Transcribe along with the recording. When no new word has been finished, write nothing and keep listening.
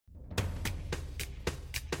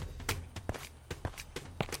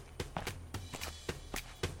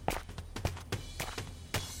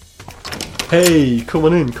Hey, come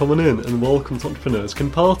on in, and welcome to Entrepreneurs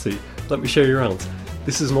Can Party. Let me show you around.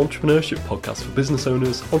 This is an entrepreneurship podcast for business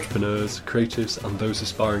owners, entrepreneurs, creatives, and those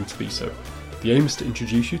aspiring to be so. The aim is to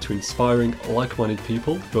introduce you to inspiring, like-minded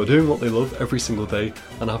people who are doing what they love every single day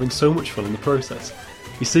and having so much fun in the process.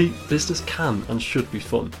 You see, business can and should be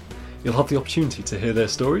fun. You'll have the opportunity to hear their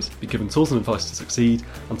stories, be given tools and advice to succeed,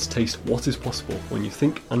 and to taste what is possible when you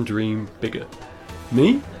think and dream bigger.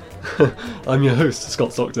 Me? I'm your host,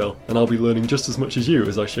 Scott Stockdale, and I'll be learning just as much as you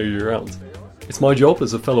as I show you around. It's my job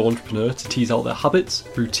as a fellow entrepreneur to tease out their habits,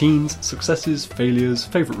 routines, successes, failures,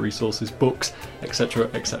 favourite resources, books,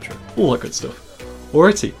 etc, etc. All that good stuff.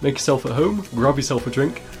 Alrighty, make yourself at home, grab yourself a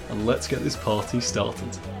drink, and let's get this party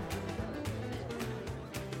started.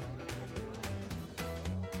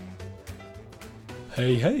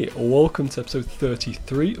 Hey, welcome to episode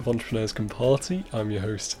 33 of Entrepreneurs Can Party. I'm your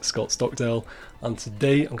host, Scott Stockdale, and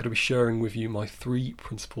today I'm going to be sharing with you my 3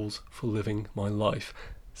 principles for living my life.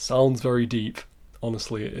 Sounds very deep,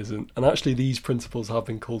 honestly it isn't. And actually these principles have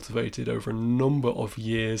been cultivated over a number of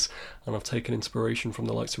years, and I've taken inspiration from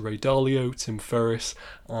the likes of Ray Dalio, Tim Ferriss,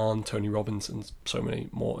 and Tony Robbins, and so many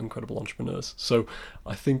more incredible entrepreneurs. So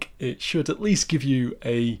I think it should at least give you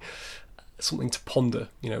something to ponder.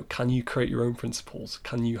 Can you create your own principles?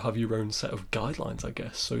 Can you have your own set of guidelines, I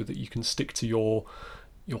guess, so that you can stick to your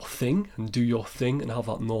thing and do your thing and have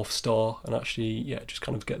that North Star and actually, just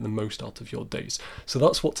kind of get the most out of your days. So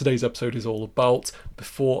that's what today's episode is all about.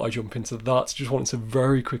 Before I jump into that, just wanted to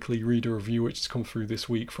very quickly read a review which has come through this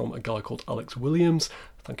week from a guy called Alex Williams.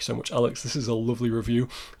 Thank you so much, Alex. This is a lovely review.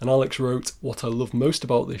 And Alex wrote, "What I love most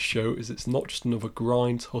about this show is it's not just another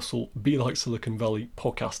grind, hustle, be like Silicon Valley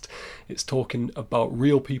podcast. It's talking about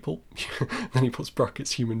real people," then he puts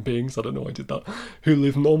brackets, human beings, I don't know why I did that, "who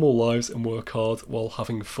live normal lives and work hard while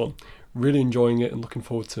having fun. Really enjoying it and looking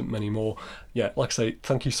forward to many more." Yeah, like I say,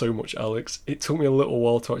 thank you so much, Alex. It took me a little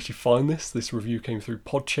while to actually find this. This review came through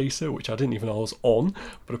Podchaser, which I didn't even know I was on,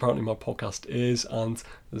 but apparently my podcast is, and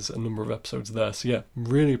there's a number of episodes there. So yeah,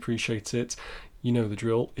 really appreciate it. You know the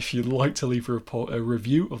drill. If you'd like to leave a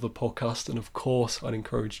review of the podcast, and of course I'd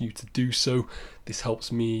encourage you to do so. This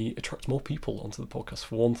helps me attract more people onto the podcast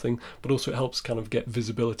for one thing, but also it helps kind of get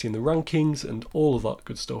visibility in the rankings and all of that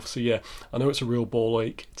good stuff. So yeah, I know it's a real ball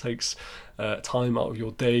ache. It takes time out of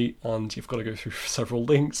your day and you've got to go through several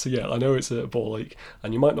links. So yeah, I know it's a ball ache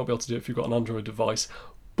and you might not be able to do it if you've got an Android device.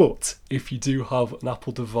 But if you do have an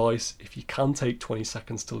Apple device, if you can take 20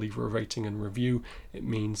 seconds to leave a rating and review, it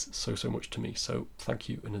means so much to me. So thank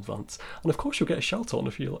you in advance. And of course you'll get a shout out on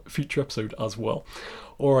a future episode as well.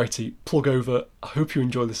 Alrighty, plug over. I hope you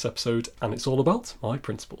enjoy this episode, and it's all about my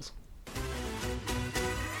principles.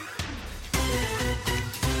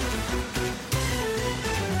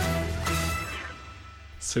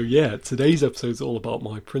 So yeah, today's episode is all about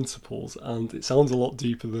my principles, and it sounds a lot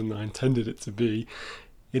deeper than I intended it to be.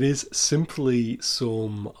 It is simply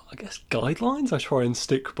some, guidelines I try and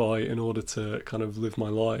stick by in order to kind of live my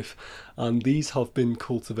life. And these have been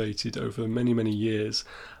cultivated over many years.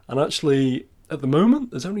 And actually, at the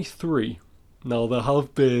moment, there's only 3. Now, there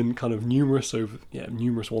have been kind of numerous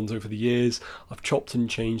ones over the years. I've chopped and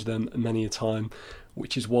changed them many a time,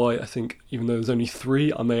 which is why I think even though there's only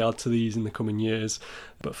 3, I may add to these in the coming years.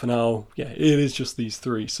 But for now, it is just these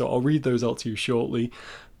 3. So I'll read those out to you shortly.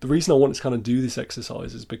 The reason I wanted to kind of do this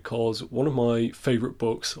exercise is because one of my favourite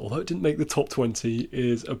books, although it didn't make the top 20,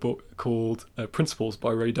 is a book called Principles by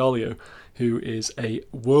Ray Dalio, who is a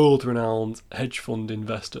world-renowned hedge fund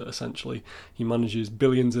investor, essentially. He manages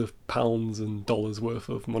billions of pounds and dollars worth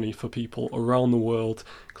of money for people around the world,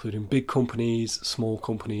 including big companies, small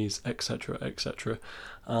companies, etc, etc.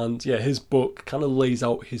 And his book kind of lays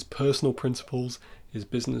out his personal principles, his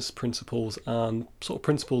business principles, and sort of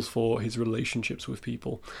principles for his relationships with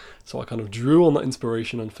people. So I kind of drew on that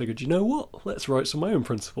inspiration and figured, you know what, let's write some of my own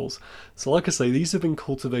principles. So like I say, these have been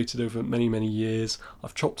cultivated over many years.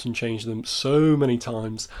 I've chopped and changed them so many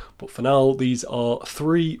times, but for now, these are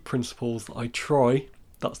 3 principles that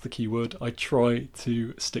that's the key word, I try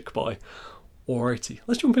to stick by. Alrighty,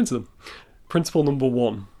 let's jump into them. Principle number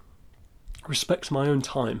 1, respect my own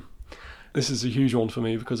time. This is a huge one for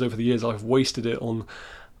me because over the years I've wasted it on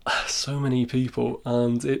so many people,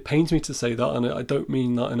 and it pains me to say that, and I don't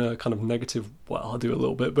mean that in a kind of negative, I do a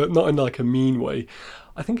little bit, but not in like a mean way.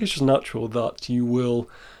 I think it's just natural that you will,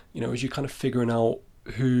 as you're kind of figuring out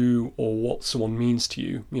who or what someone means to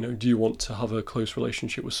you, do you want to have a close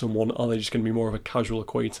relationship with someone? Are they just going to be more of a casual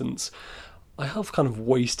acquaintance? I have kind of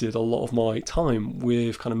wasted a lot of my time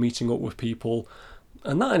with kind of meeting up with people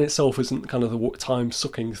And that in itself isn't kind of the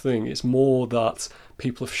time-sucking thing. It's more that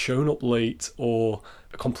people have shown up late or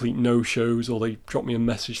complete no-shows, or they drop me a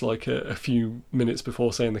message like a few minutes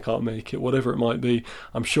before saying they can't make it, whatever it might be.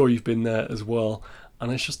 I'm sure you've been there as well.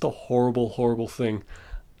 And it's just a horrible, horrible thing.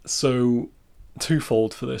 So,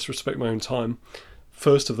 twofold for this, respect my own time.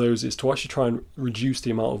 First of those is to actually try and reduce the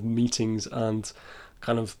amount of meetings and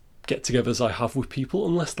kind of get-togethers I have with people,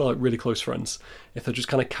 unless they're like really close friends. If they're just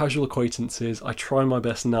kind of casual acquaintances, I try my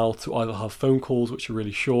best now to either have phone calls which are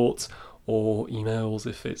really short, or emails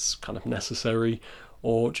if it's kind of necessary,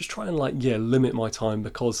 or just try and limit my time,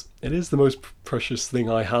 because it is the most precious thing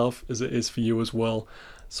I have, as it is for you as well.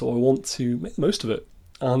 So I want to make the most of it.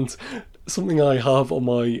 And something I have on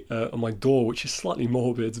my door, which is slightly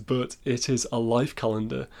morbid, but it is a life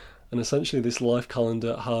calendar. And essentially this life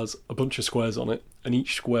calendar has a bunch of squares on it, and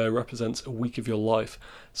each square represents a week of your life.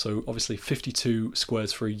 So obviously 52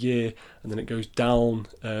 squares for a year, and then it goes down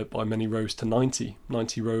by many rows to 90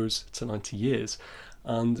 rows to 90 years.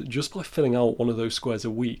 And just by filling out one of those squares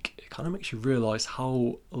a week, it kind of makes you realise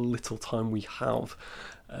how little time we have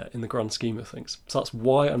in the grand scheme of things. So that's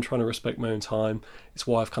why I'm trying to respect my own time. It's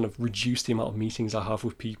why I've kind of reduced the amount of meetings I have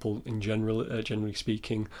with people in general, generally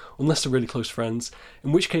speaking, unless they're really close friends,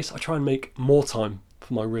 in which case I try and make more time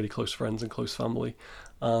for my really close friends and close family.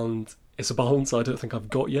 And it's a balance I don't think I've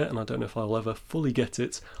got yet, and I don't know if I'll ever fully get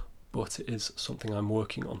it, but it is something I'm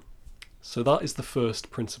working on. So that is the first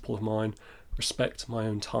principle of mine: respect my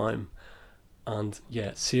own time. And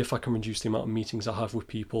see if I can reduce the amount of meetings I have with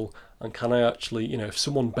people, and can I actually, if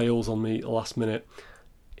someone bails on me at the last minute,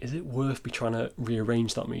 is it worth me trying to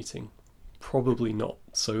rearrange that meeting? Probably not.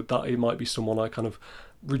 So that it might be someone I kind of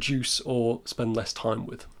reduce or spend less time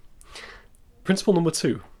with. Principle number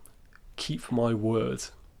 2, keep my word.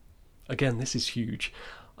 Again, this is huge.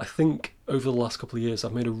 I think over the last couple of years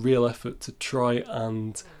I've made a real effort to try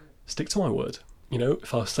and stick to my word.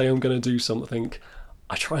 If I say I'm going to do something,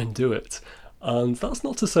 I try and do it. And that's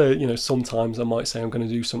not to say, sometimes I might say I'm going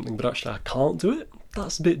to do something, but actually I can't do it.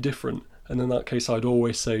 That's a bit different. And in that case, I'd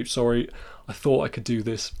always say, sorry, I thought I could do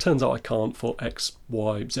this. Turns out I can't for X,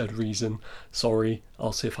 Y, Z reason. Sorry,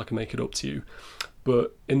 I'll see if I can make it up to you.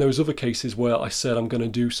 But in those other cases where I said I'm going to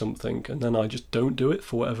do something and then I just don't do it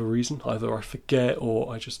for whatever reason, either I forget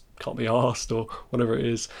or I just can't be arsed or whatever it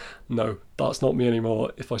is, no, that's not me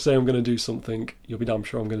anymore. If I say I'm going to do something, you'll be damn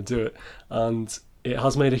sure I'm going to do it. And it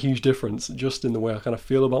has made a huge difference just in the way I kind of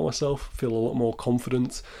feel about myself, feel a lot more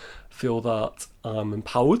confident, feel that I'm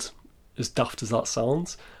empowered, as daft as that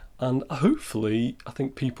sounds. And hopefully, I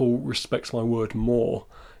think people respect my word more,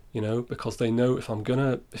 because they know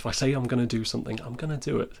if I say I'm gonna do something, I'm gonna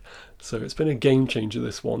do it. So it's been a game changer,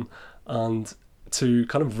 this one. And to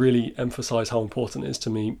kind of really emphasize how important it is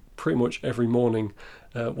to me, pretty much every morning,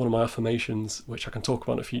 one of my affirmations, which I can talk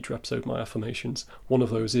about in a future episode, my affirmations, one of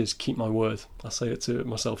those is keep my word. I say it to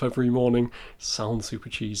myself every morning. Sounds super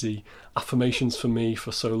cheesy. Affirmations for me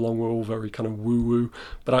for so long were all very kind of woo-woo,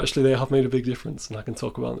 but actually they have made a big difference, and I can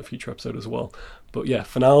talk about it in a future episode as well. But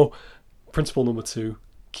for now, principle number 2,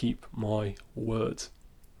 keep my word.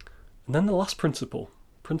 And then the last principle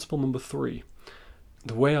number 3,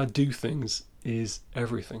 the way I do things is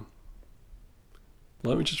everything.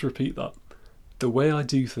 Let me just repeat that. The way I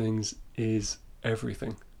do things is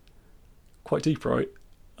everything. Quite deep, right?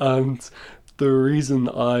 And the reason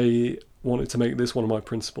I wanted to make this one of my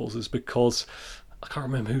principles is because I can't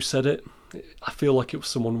remember who said it. I feel like it was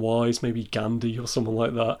someone wise, maybe Gandhi or someone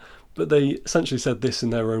like that. But they essentially said this in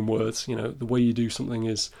their own words. The way you do something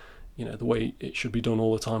is, the way it should be done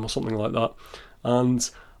all the time, or something like that. And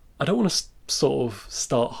I don't want to sort of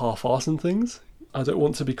start half-arsing things. I don't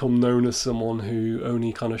want to become known as someone who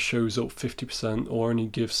only kind of shows up 50% or only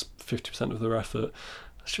gives 50% of their effort.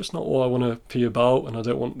 That's just not what I want to be about, and I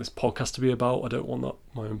don't want this podcast to be about. I don't want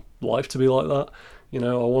my own life to be like that.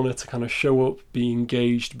 I want it to kind of show up, be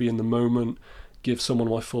engaged, be in the moment, give someone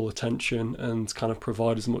my full attention, and kind of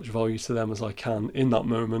provide as much value to them as I can in that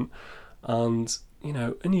moment. And,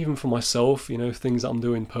 and even for myself, things that I'm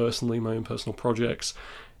doing personally, my own personal projects,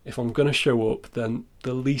 if I'm going to show up, then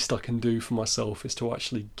the least I can do for myself is to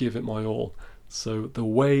actually give it my all. So the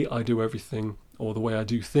way I do everything, or the way I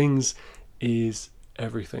do things, is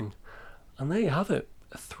everything. And there you have it.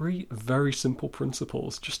 3 very simple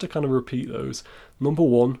principles, just to kind of repeat those. Number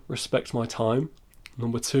 1, respect my time.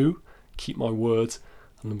 Number 2, keep my word.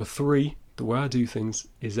 And number 3, the way I do things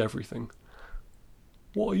is everything.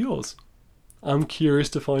 What are yours? I'm curious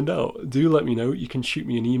to find out. Do let me know. You can shoot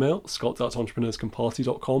me an email,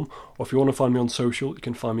 scott@entrepreneurscamparty.com, or if you want to find me on social, you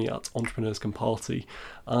can find me at entrepreneurscamparty.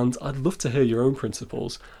 And I'd love to hear your own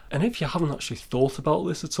principles. And if you haven't actually thought about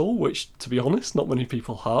this at all, which, to be honest, not many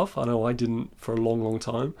people have, I know I didn't for a long, long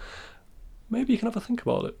time, maybe you can have a think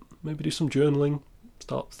about it. Maybe do some journaling,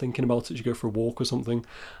 start thinking about it as you go for a walk or something,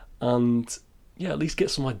 and at least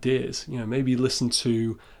get some ideas. Maybe listen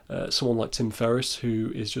to someone like Tim Ferriss,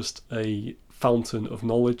 who is just a fountain of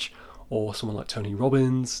knowledge, or someone like Tony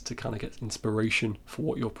Robbins to kind of get inspiration for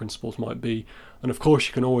what your principles might be. And of course,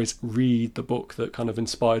 you can always read the book that kind of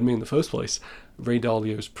inspired me in the first place, Ray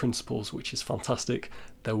Dalio's Principles, which is fantastic.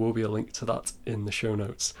 There will be a link to that in the show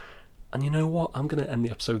notes. And you know what? I'm going to end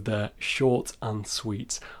the episode there, short and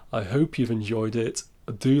sweet. I hope you've enjoyed it.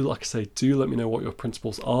 Do let me know what your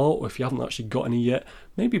principles are, or if you haven't actually got any yet,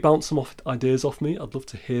 maybe bounce some ideas off me. I'd love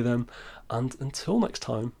to hear them. And until next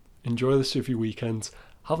time, enjoy the rest of your weekend,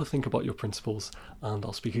 have a think about your principles, and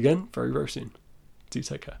I'll speak again very, very soon. Do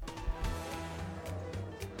take care.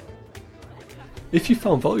 If you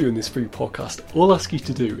found value in this free podcast, all I'll ask you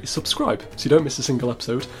to do is subscribe so you don't miss a single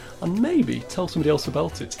episode, and maybe tell somebody else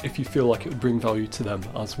about it if you feel like it would bring value to them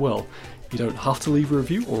as well. You don't have to leave a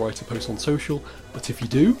review or write a post on social, but if you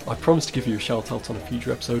do, I promise to give you a shout out on a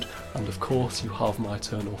future episode, and of course you have my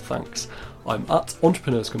eternal thanks. I'm at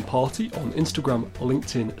Entrepreneurs Camparty on Instagram,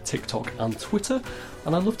 LinkedIn, TikTok and Twitter,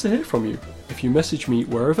 and I'd love to hear from you. If you message me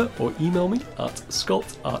wherever or email me at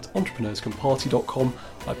scott@entrepreneurscamparty.com,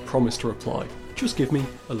 I promise to reply. Just give me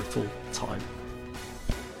a little time.